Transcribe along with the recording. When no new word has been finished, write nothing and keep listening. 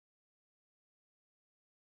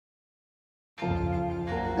Damn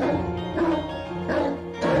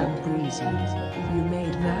Breezy, you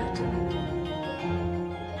made that?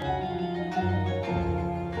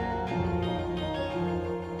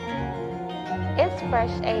 It's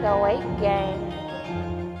Fresh 808 gang.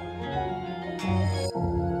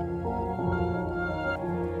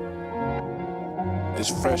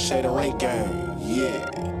 It's Fresh 808 gang, yeah.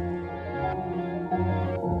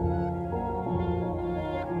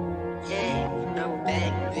 I'm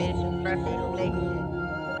back, bitch. Fresh 808 shit.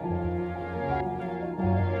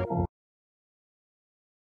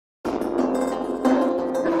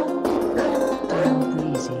 Damn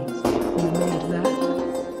Breezy, you made that?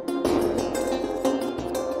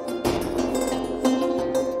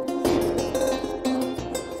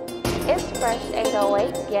 It's Fresh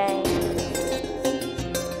 808 gang.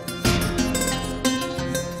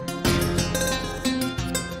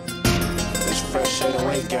 It's Fresh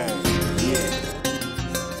 808 gang, yeah.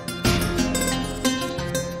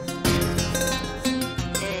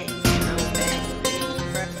 I'm back, bitch.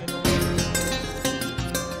 Fresh 808.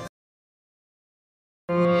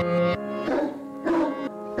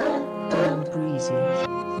 Damn Breezy,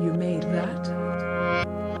 you made that?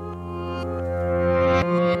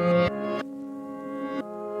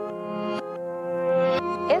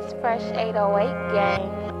 It's Fresh 808 gang.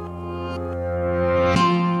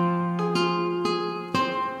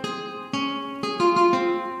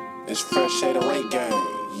 It's Fresh 808 gang,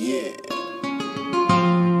 yeah.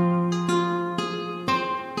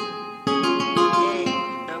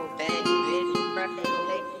 I'm back, bitch. Fresh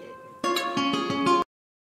 808 shit.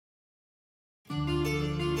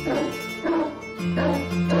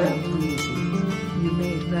 Damn Breezy, you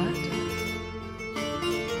made that?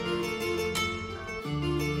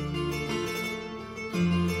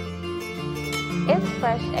 It's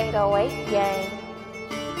Fresh 808 gang.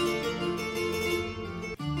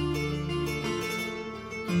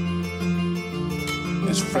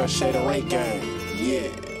 It's Fresh 808 gang, yeah.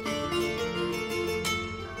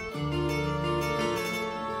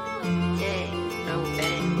 I'm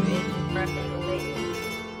back, bitch. Fresh 808.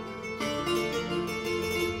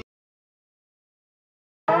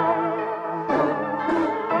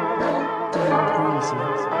 Damn Breezy,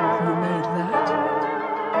 you made that?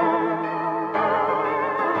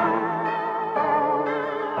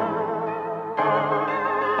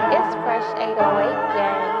 It's Fresh 808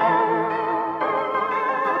 gang.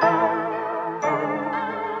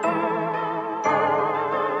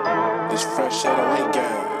 It's Fresh 808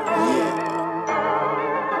 gang, yeah.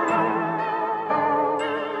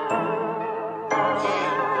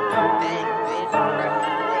 I'm back, bitch. Fresh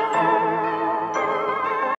 808.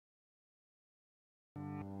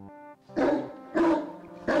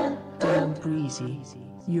 Damn Breezy,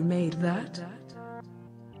 you made that?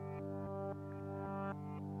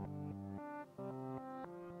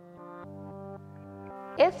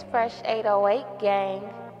 It's Fresh 808 gang.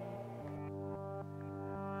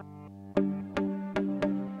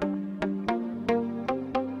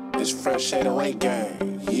 It's Fresh 808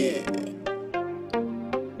 gang, yeah.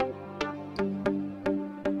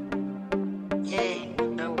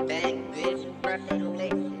 I'm back, bitch. Fresh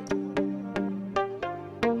 808 shit.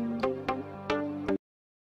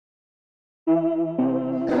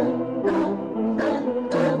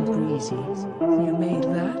 Damn Breezy, you made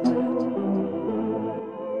that?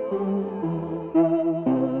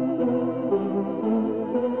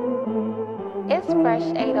 It's Fresh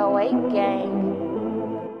 808 gang.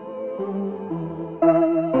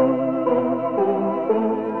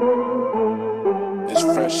 It's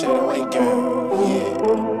Fresh 808 gang, yeah.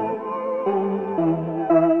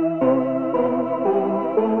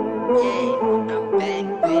 I'm back,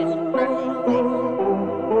 bitch. Fresh 808 shit.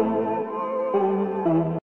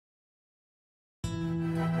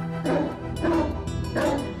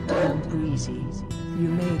 Damn Breezy, you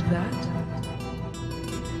made that?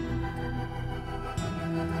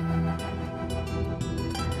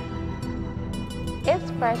 It's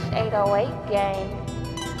Fresh 808 gang.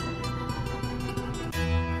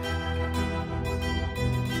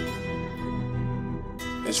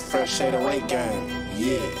 It's Fresh 808 gang,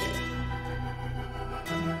 yeah.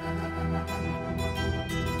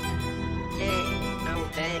 I'm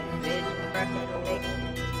back, bitch. Fresh 808 shit.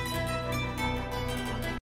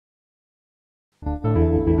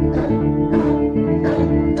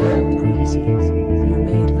 Damn Breezy, you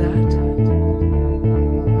made that?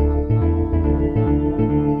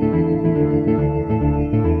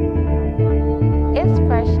 It's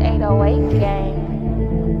Fresh 808 gang.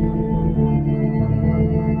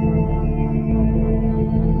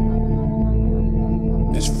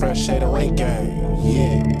 It's Fresh 808 gang,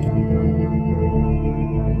 yeah.